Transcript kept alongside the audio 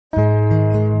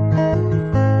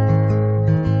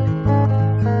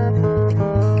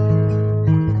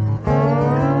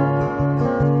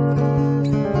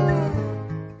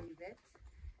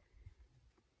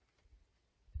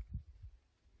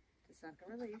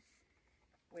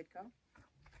Whitco.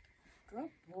 Good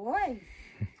boy.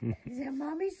 Is that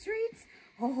Mommy's treats?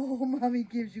 Oh, Mommy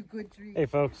gives you good treats. Hey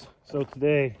folks, so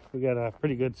today we got a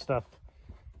pretty good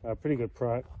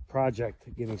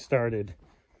project getting started.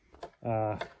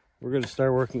 We're going to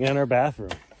start working on our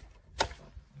bathroom.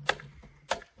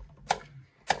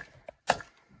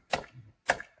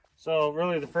 So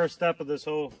really the first step of this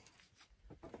whole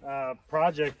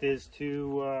project is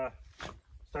to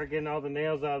start getting all the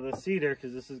nails out of the cedar,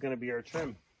 because this is going to be our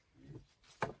trim.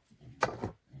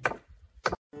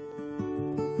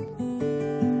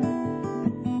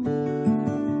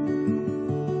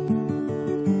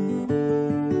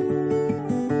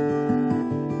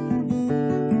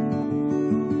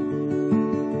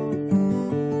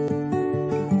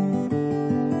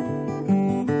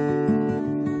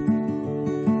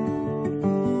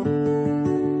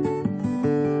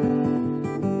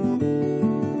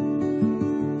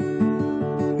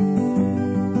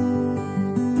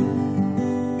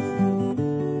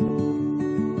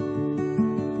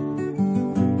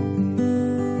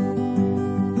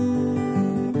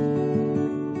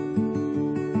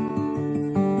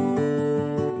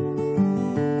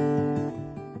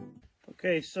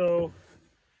 Okay, so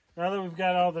now that we've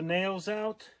got all the nails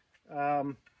out,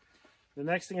 the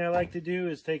next thing I like to do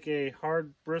is take a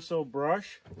hard bristle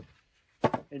brush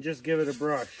and just give it a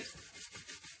brush.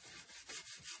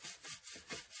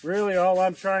 Really all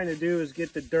I'm trying to do is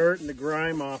get the dirt and the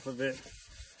grime off of it.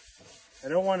 I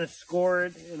don't want to score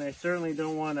it, and I certainly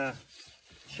don't want to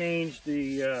change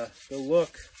the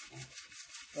look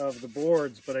of the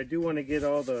boards, but I do want to get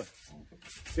all the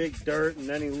big dirt and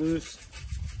any loose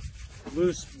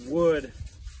wood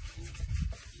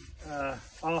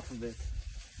off of it.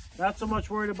 Not so much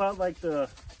worried about like the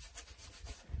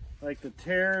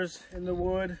tears in the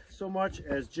wood so much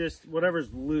as just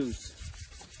whatever's loose.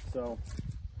 So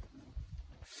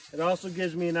it also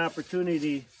gives me an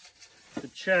opportunity to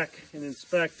check and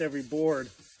inspect every board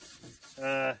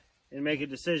and make a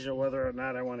decision whether or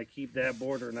not I want to keep that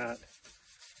board or not.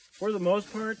 For the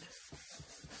most part,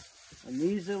 on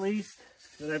these at least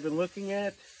that I've been looking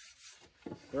at,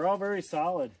 they're all very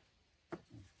solid.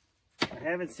 I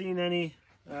haven't seen any,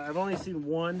 I've only seen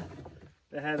one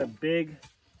that had a big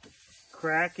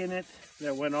crack in it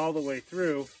that went all the way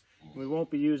through. We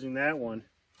won't be using that one.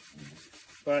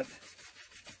 But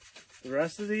the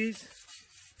rest of these,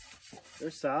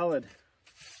 they're solid.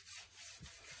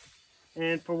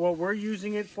 And for what we're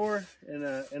using it for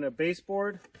in a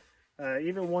baseboard,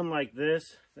 even one like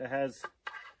this that has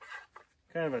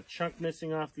kind of a chunk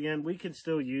missing off the end, we can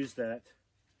still use that.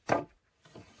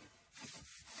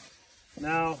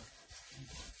 Now,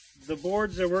 the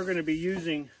boards that we're going to be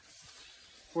using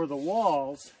for the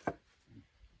walls,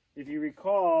 if you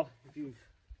recall, if you've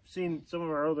seen some of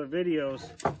our other videos,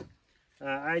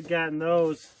 I'd gotten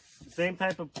those, the same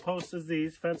type of posts as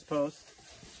these, fence posts,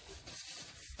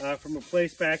 from a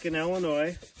place back in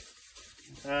Illinois.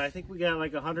 I think we got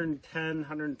like 110,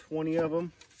 120 of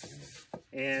them.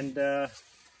 And I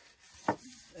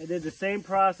did the same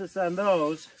process on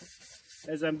those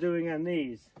as I'm doing on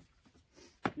these.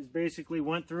 Just basically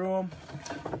went through them,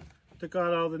 took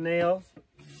out all the nails,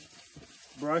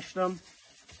 brushed them,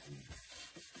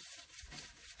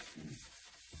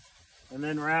 and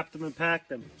then wrapped them and packed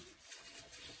them.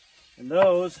 And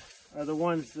those are the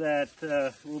ones that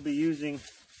we'll be using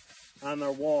on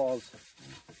our walls.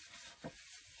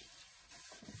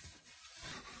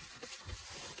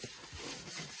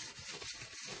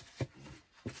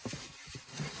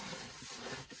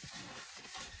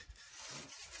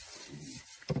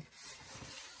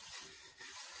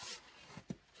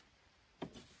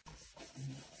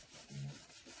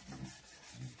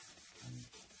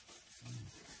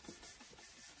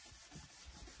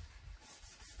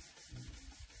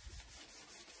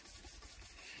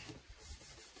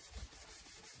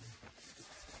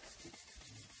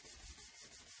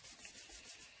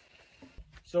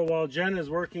 So while Jen is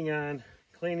working on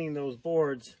cleaning those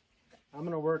boards, I'm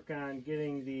going to work on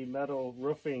getting the metal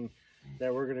roofing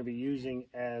that we're going to be using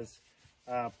as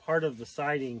part of the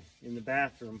siding in the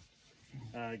bathroom,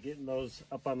 getting those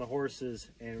up on the horses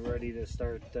and ready to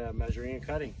start measuring and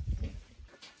cutting.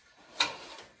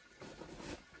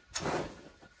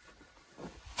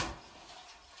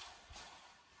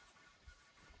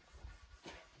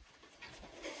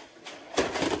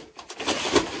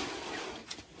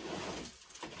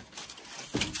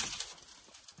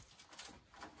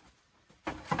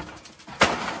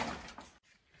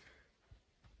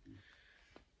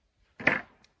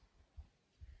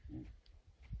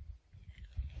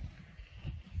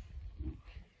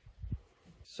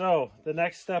 So the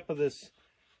next step of this,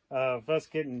 of us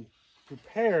getting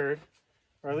prepared,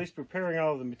 or at least preparing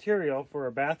all of the material for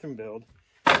our bathroom build,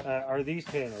 are these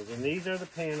panels. And these are the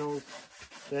panels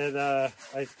that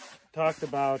I talked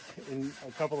about in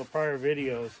a couple of prior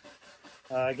videos.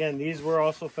 Again, these were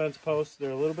also fence posts.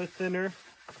 They're a little bit thinner,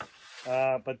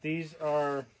 but these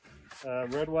are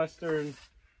red western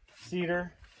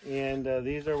cedar, and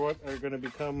these are what are going to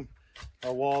become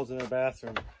our walls in our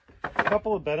bathroom. A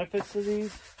couple of benefits to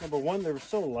these. Number one, they're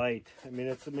so light. I mean,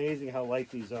 it's amazing how light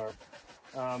these are.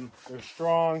 They're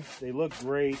strong, they look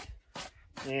great,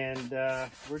 and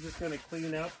we're just going to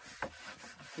clean up.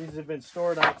 These have been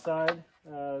stored outside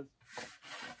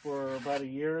for about a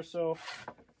year or so.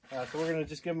 So we're going to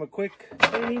just give them a quick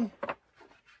cleaning,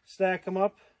 stack them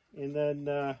up, and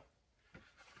then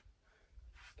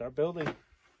start building.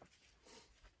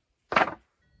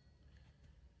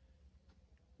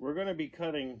 We're going to be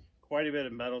cutting quite a bit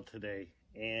of metal today,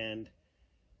 and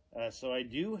so I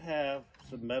do have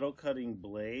some metal cutting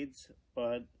blades,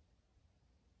 but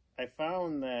I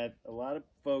found that a lot of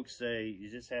folks say you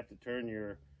just have to turn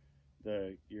your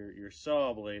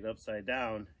saw blade upside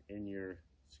down in your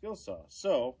skill saw.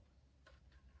 So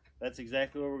that's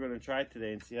exactly what we're going to try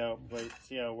today and see how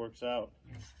it works out.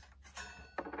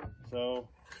 So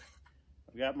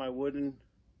I've got my wooden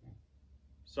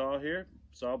saw here,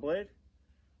 saw blade.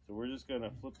 So we're just going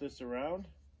to flip this around,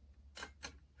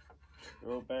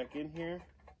 throw it back in here.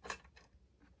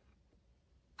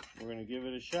 We're going to give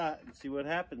it a shot and see what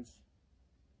happens.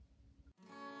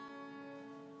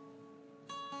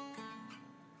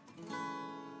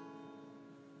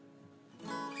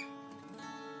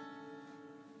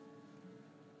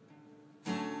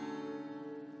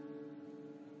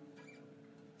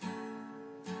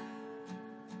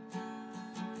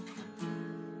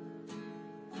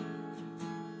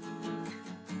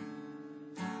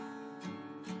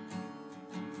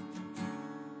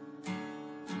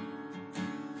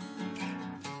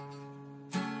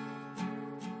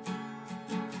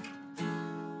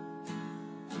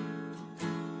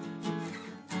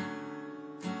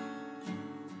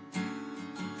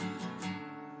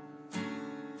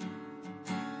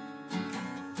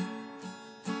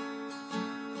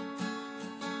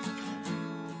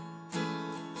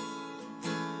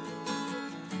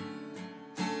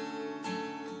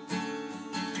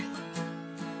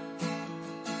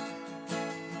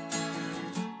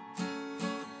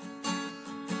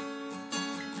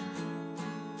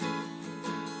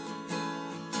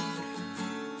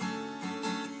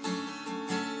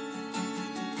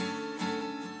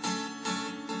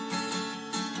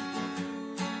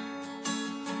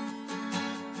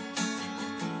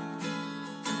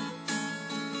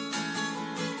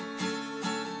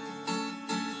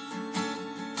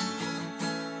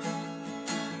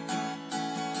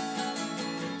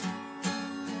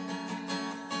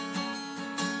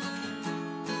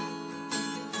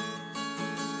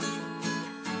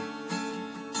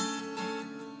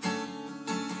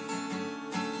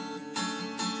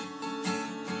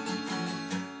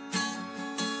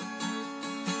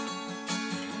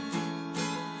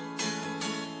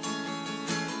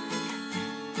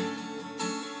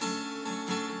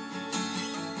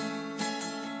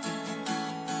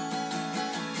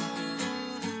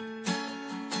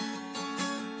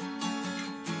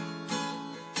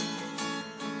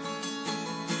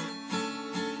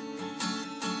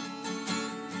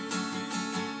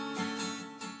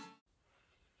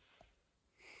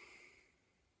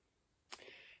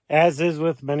 As is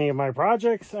with many of my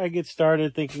projects, I get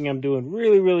started thinking I'm doing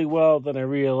really, really well. Then I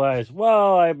realize,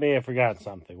 well, I may have forgotten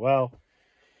something. Well,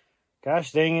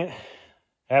 gosh dang it,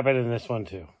 happened in this one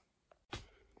too.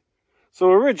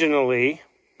 So originally,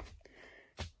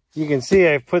 you can see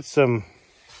I've put some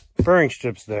furring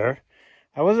strips there.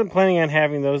 I wasn't planning on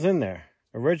having those in there.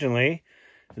 Originally,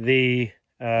 the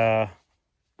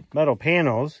metal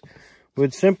panels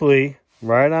would simply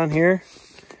ride on here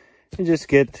and just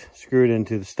get screwed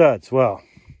into the studs. Well,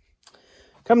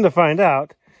 come to find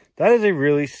out, that is a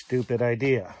really stupid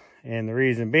idea. And the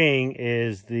reason being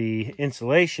is the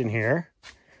insulation here,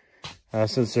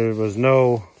 since there was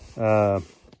no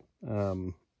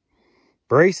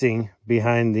bracing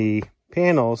behind the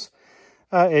panels,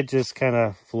 it just kind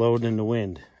of flowed in the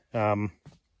wind and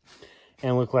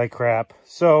looked like crap.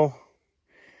 So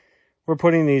we're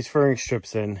putting these furring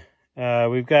strips in.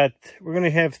 We're going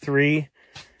to have three.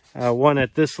 One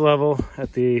at this level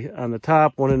on the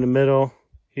top, one in the middle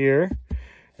here,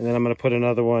 and then I'm going to put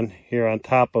another one here on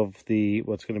top of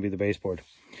what's going to be the baseboard.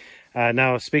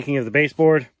 Now, speaking of the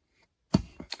baseboard,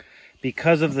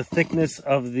 because of the thickness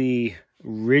of the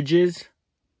ridges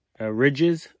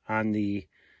on the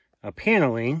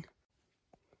paneling,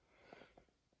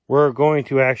 we're going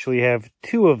to actually have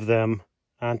two of them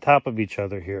on top of each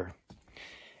other here.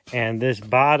 And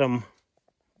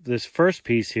this first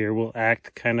piece here will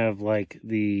act kind of like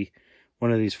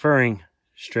one of these furring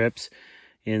strips,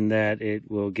 in that it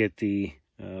will get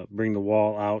bring the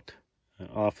wall out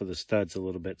off of the studs a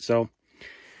little bit. So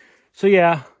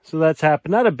yeah, so that's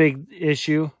happened. Not a big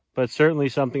issue, but certainly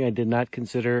something I did not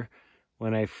consider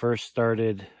when I first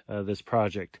started this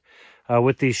project.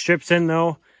 With these strips in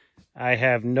though, I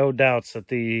have no doubts that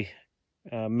the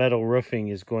metal roofing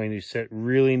is going to sit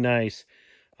really nice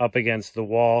up against the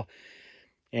wall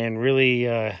and really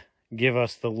give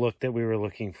us the look that we were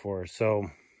looking for. So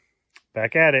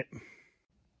back at it.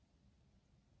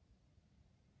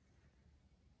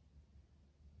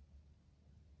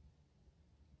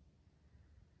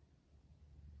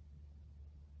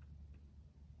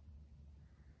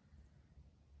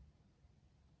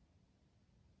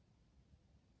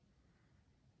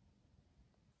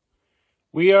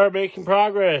 We are making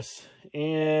progress,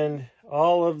 and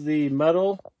all of the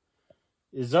metal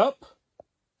is up,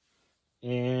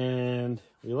 and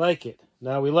we like it.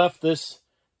 Now, we left this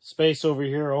space over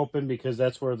here open because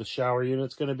that's where the shower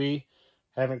unit's going to be.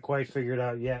 Haven't quite figured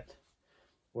out yet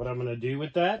what I'm going to do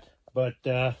with that, but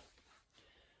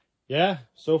yeah,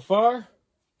 so far,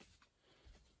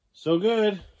 so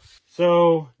good.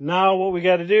 So now what we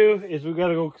got to do is we got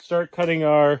to go start cutting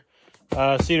our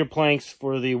cedar planks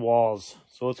for the walls.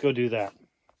 So let's go do that.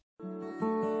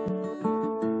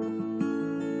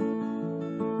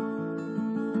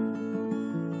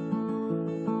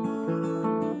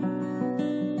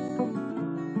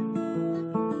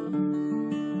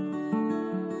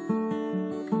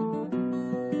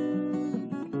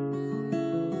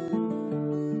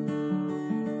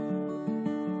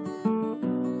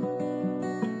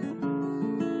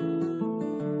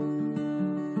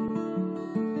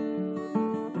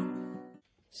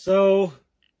 So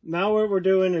now what we're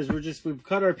doing is we've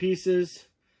cut our pieces,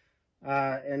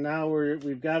 and now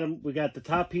we got the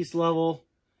top piece level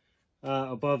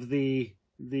above the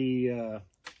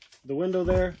window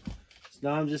there. So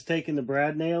now I'm just taking the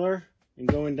brad nailer and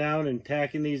going down and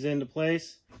tacking these into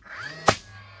place.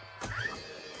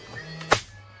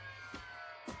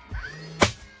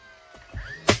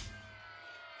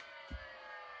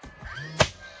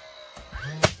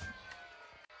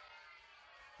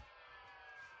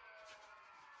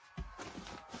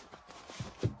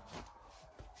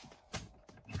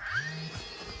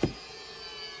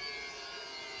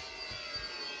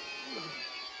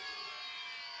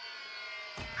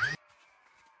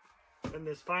 And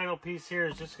this final piece here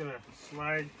is just going to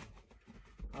slide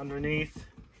underneath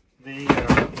the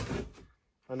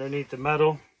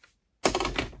metal,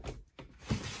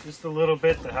 just a little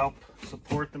bit to help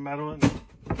support the metal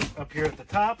up here at the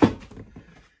top.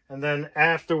 And then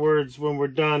afterwards, when we're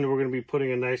done, we're going to be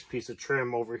putting a nice piece of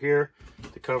trim over here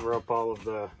to cover up all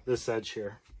of this edge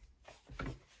here.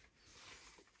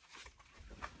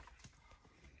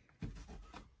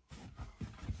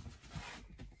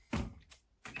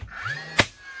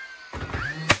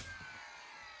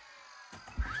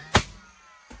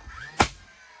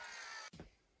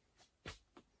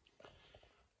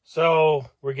 So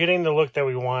we're getting the look that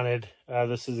we wanted.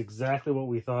 This is exactly what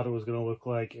we thought it was going to look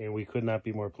like, and we could not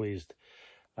be more pleased.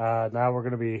 Now we're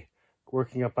going to be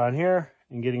working up on here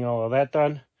and getting all of that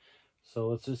done. So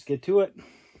let's just get to it.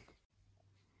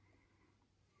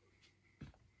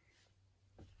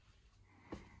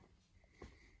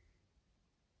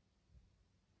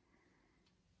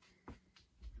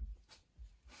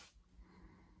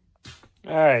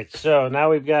 All right, so now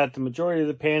we've got the majority of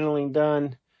the paneling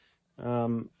done.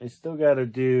 I still got to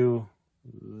do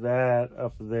that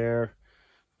up there,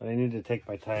 but I need to take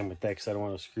my time with that because I don't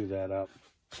want to screw that up.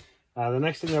 The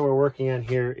next thing that we're working on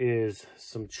here is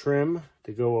some trim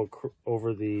to go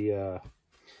over the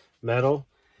metal.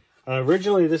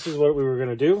 Originally, this is what we were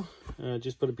going to do,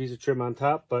 just put a piece of trim on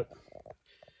top, but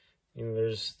you know,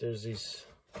 there's these,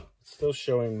 it's still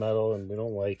showing metal and we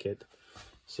don't like it.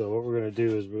 So what we're going to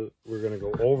do is we're going to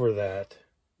go over that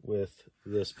with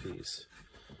this piece.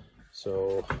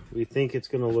 So we think it's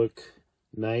going to look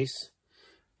nice,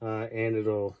 and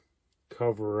it'll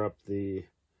cover up that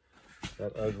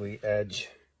ugly edge,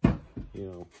 you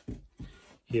know,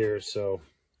 here. So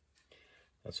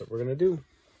that's what we're going to do.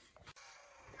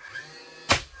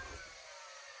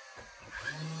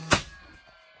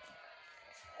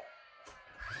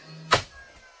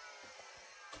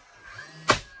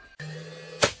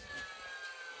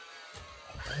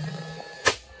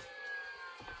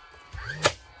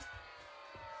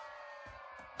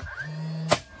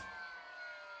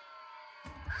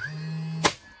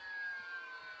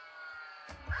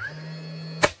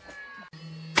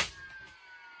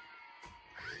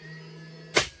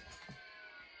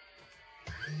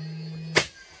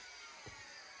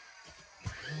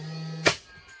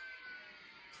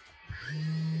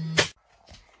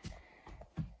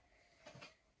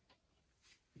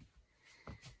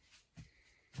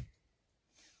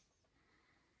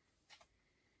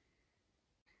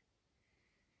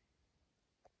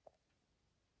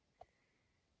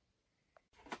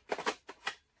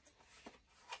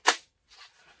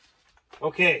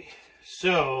 Okay,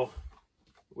 so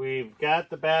we've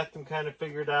got the bathroom kind of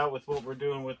figured out with what we're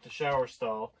doing with the shower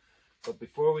stall. But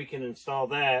before we can install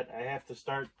that, I have to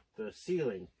start the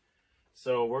ceiling.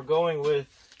 So we're going with,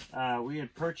 we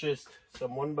had purchased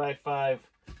some 1x5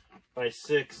 by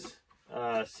 6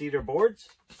 cedar boards.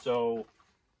 So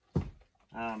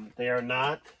they are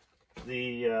not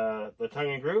the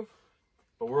tongue and groove,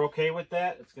 but we're okay with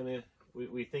that. It's gonna,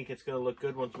 we think it's gonna look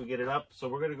good once we get it up. So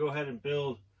we're gonna go ahead and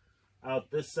build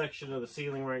out this section of the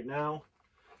ceiling right now.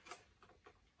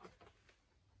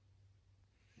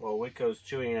 Well, Wicco's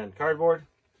chewing on cardboard,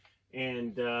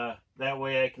 and that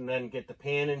way I can then get the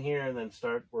pan in here and then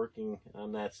start working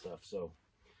on that stuff. So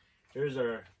here's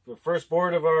the first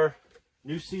board of our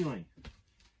new ceiling.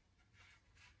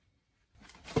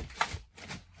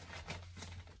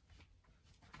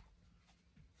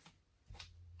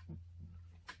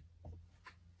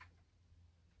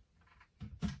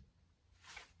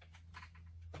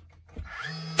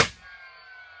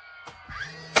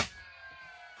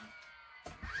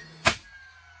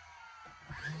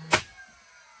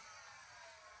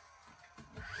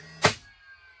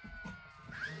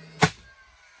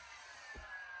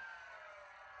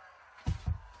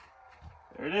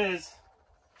 There it is.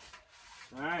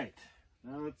 All right,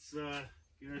 now let's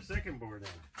get our second board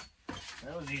in.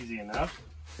 That was easy enough.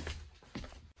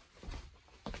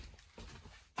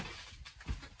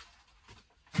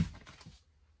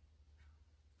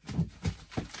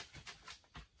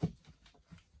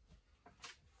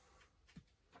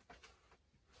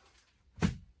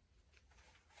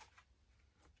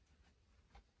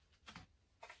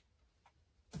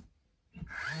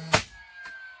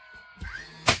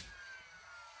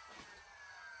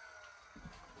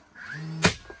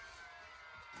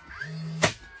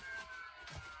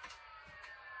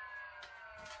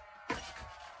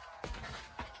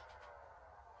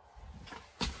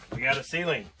 We got a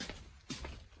ceiling.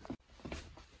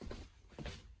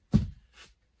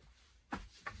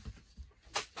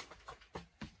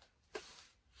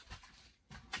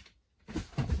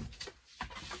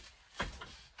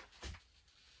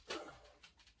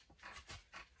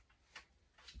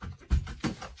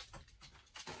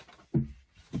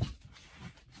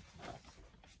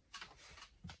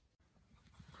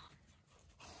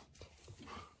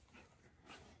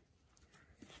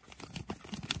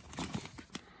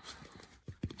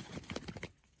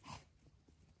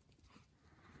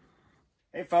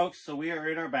 Hey folks, so we are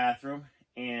in our bathroom,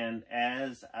 and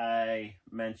as I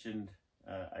mentioned,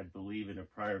 I believe in a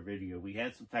prior video, we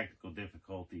had some technical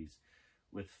difficulties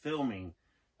with filming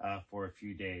for a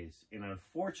few days. And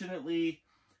unfortunately,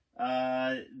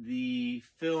 the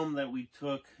film that we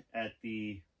took at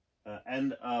the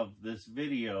end of this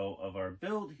video of our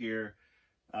build here,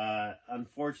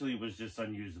 unfortunately was just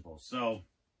unusable. So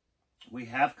we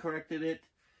have corrected it,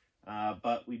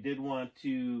 but we did want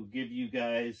to give you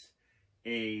guys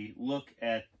a look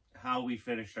at how we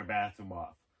finished our bathroom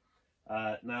off.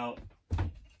 Now,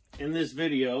 in this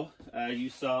video,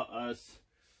 you saw us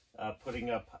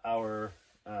putting up our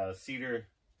cedar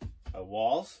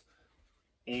walls,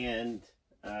 and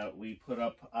we put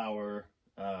up our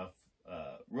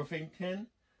roofing tin.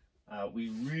 We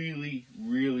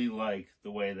really like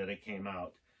the way that it came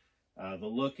out. The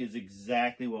look is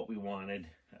exactly what we wanted,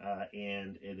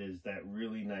 and it is that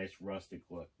really nice rustic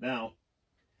look. Now,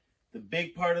 the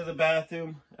big part of the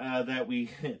bathroom that we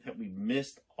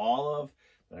missed all of,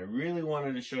 that I really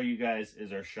wanted to show you guys,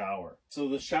 is our shower. So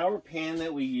the shower pan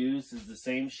that we use is the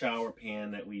same shower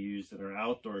pan that we used in our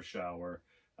outdoor shower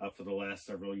for the last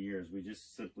several years. We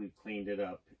just simply cleaned it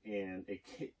up, and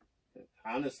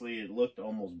honestly, it looked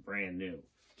almost brand new.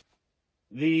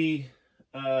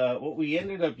 What we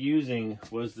ended up using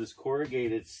was this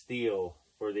corrugated steel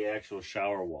for the actual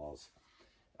shower walls.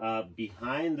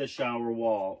 Behind the shower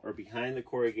wall, or behind the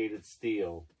corrugated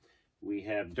steel, we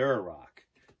have Durarock.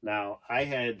 Now,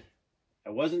 I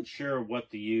wasn't sure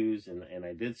what to use, and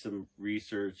I did some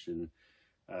research, and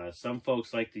some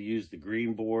folks like to use the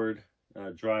green board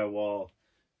drywall,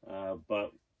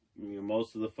 but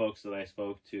most of the folks that I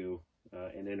spoke to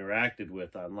and interacted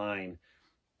with online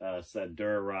said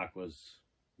Durarock was,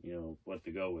 what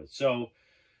to go with. So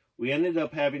we ended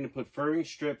up having to put furring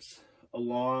strips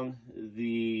along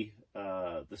the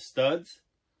studs,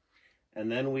 and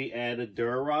then we added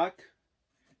Durarock,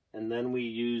 and then we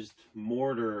used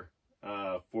mortar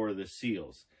for the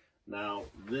seals. Now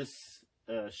this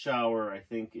shower, I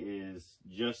think, is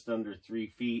just under 3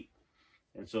 feet,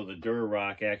 and so the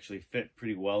Durarock actually fit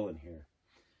pretty well in here.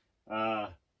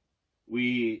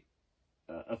 We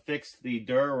affixed the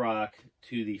Durarock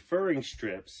to the furring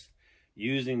strips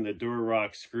using the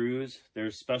Durarock screws.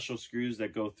 There's special screws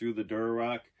that go through the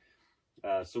Durarock.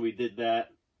 So we did that,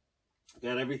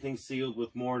 got everything sealed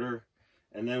with mortar,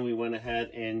 and then we went ahead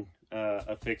and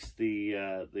affixed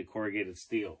the corrugated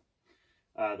steel.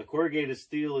 The corrugated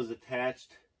steel is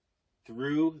attached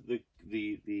through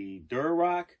the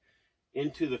Durarock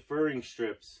into the furring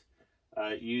strips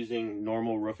using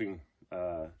normal roofing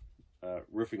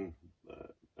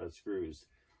screws.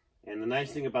 And the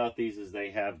nice thing about these is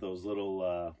they have those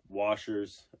little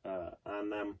washers on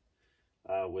them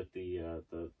with the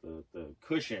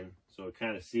cushion, so it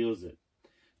kind of seals it.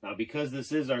 Now, because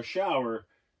this is our shower,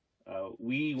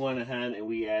 we went ahead and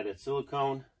we added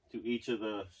silicone to each of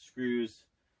the screws.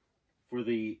 For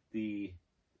the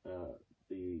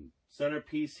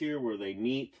centerpiece here where they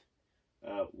meet,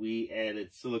 we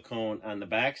added silicone on the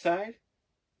back side,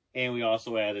 and we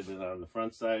also added it on the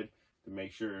front side to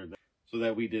make sure that, so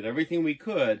that we did everything we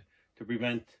could to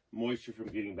prevent moisture from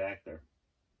getting back there.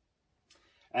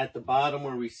 At the bottom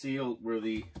where we seal, where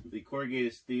the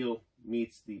corrugated steel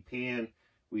meets the pan,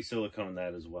 we silicone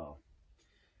that as well.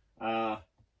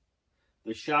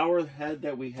 The shower head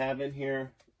that we have in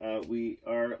here, we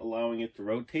are allowing it to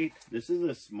rotate. This is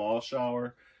a small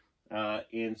shower,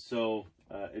 and so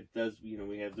it does, you know,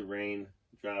 we have the rain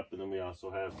drop, and then we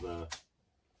also have the,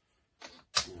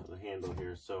 you know, the handle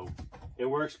here. So it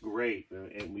works great,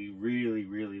 and we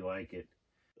really like it.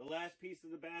 The last piece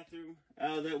of the bathroom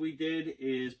that we did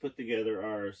is put together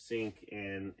our sink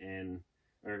and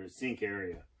our sink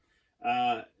area.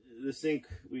 The sink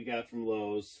we got from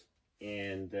Lowe's,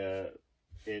 and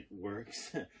it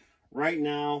works. Right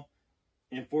now,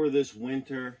 and for this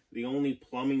winter, the only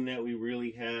plumbing that we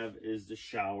really have is the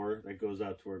shower that goes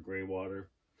out to our gray water.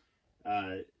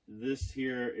 This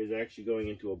here is actually going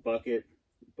into a bucket,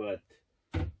 but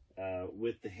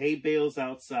with the hay bales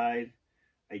outside,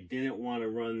 I didn't want to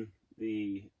run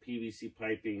the PVC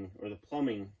piping or the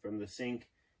plumbing from the sink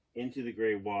into the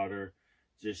gray water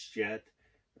just yet,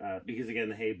 because again,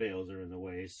 the hay bales are in the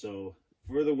way. So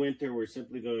for the winter, we're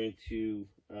simply going to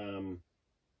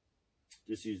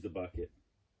just use the bucket.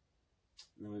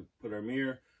 And then we put our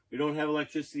mirror. We don't have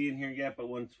electricity in here yet, but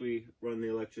once we run the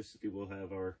electricity, we'll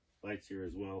have our lights here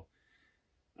as well.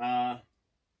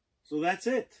 So that's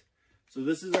it. So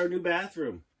this is our new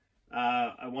bathroom.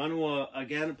 I want to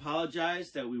again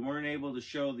apologize that we weren't able to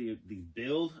show the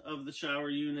build of the shower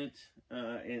unit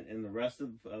and the rest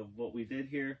of what we did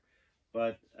here,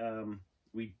 but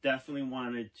we definitely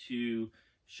wanted to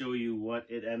show you what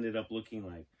it ended up looking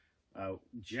like.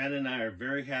 Jen and I are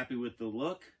very happy with the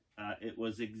look. It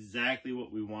was exactly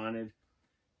what we wanted.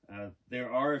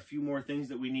 There are a few more things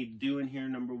that we need to do in here.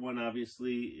 Number one,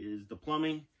 obviously, is the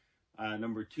plumbing.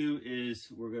 Number two is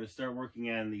we're going to start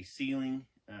working on the ceiling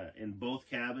in both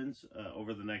cabins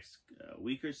over the next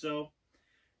week or so.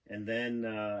 And then,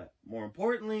 more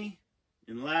importantly,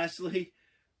 and lastly,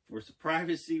 for some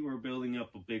privacy, we're building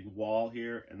up a big wall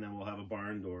here, and then we'll have a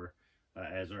barn door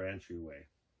as our entryway.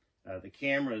 The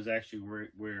camera is actually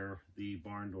where the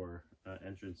barn door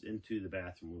entrance into the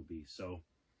bathroom will be. So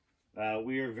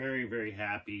we are very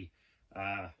happy.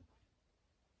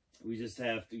 We just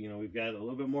have to, you know, we've got a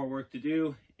little bit more work to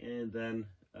do, and then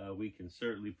we can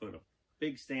certainly put a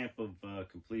big stamp of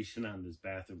completion on this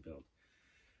bathroom build.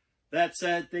 That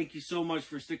said, thank you so much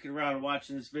for sticking around and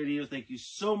watching this video. Thank you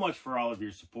so much for all of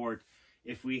your support.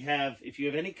 If you have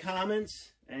any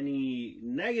comments, any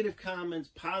negative comments,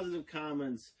 positive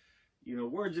comments, you know,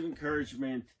 words of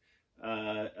encouragement,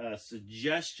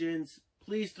 suggestions,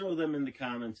 please throw them in the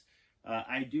comments.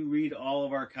 I do read all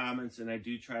of our comments, and I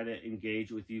do try to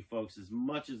engage with you folks as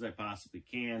much as I possibly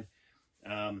can.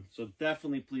 So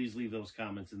definitely please leave those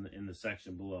comments in the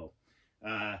section below.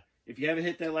 If you haven't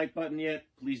hit that like button yet,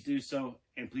 please do so,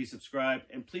 and please subscribe,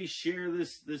 and please share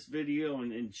this video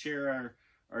and share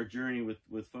our journey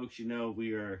with folks you know.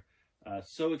 We are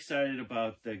so excited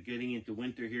about getting into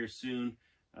winter here soon.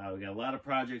 We got a lot of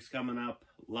projects coming up,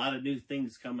 a lot of new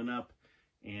things coming up,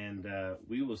 and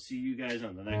we will see you guys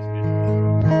on the next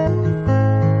video.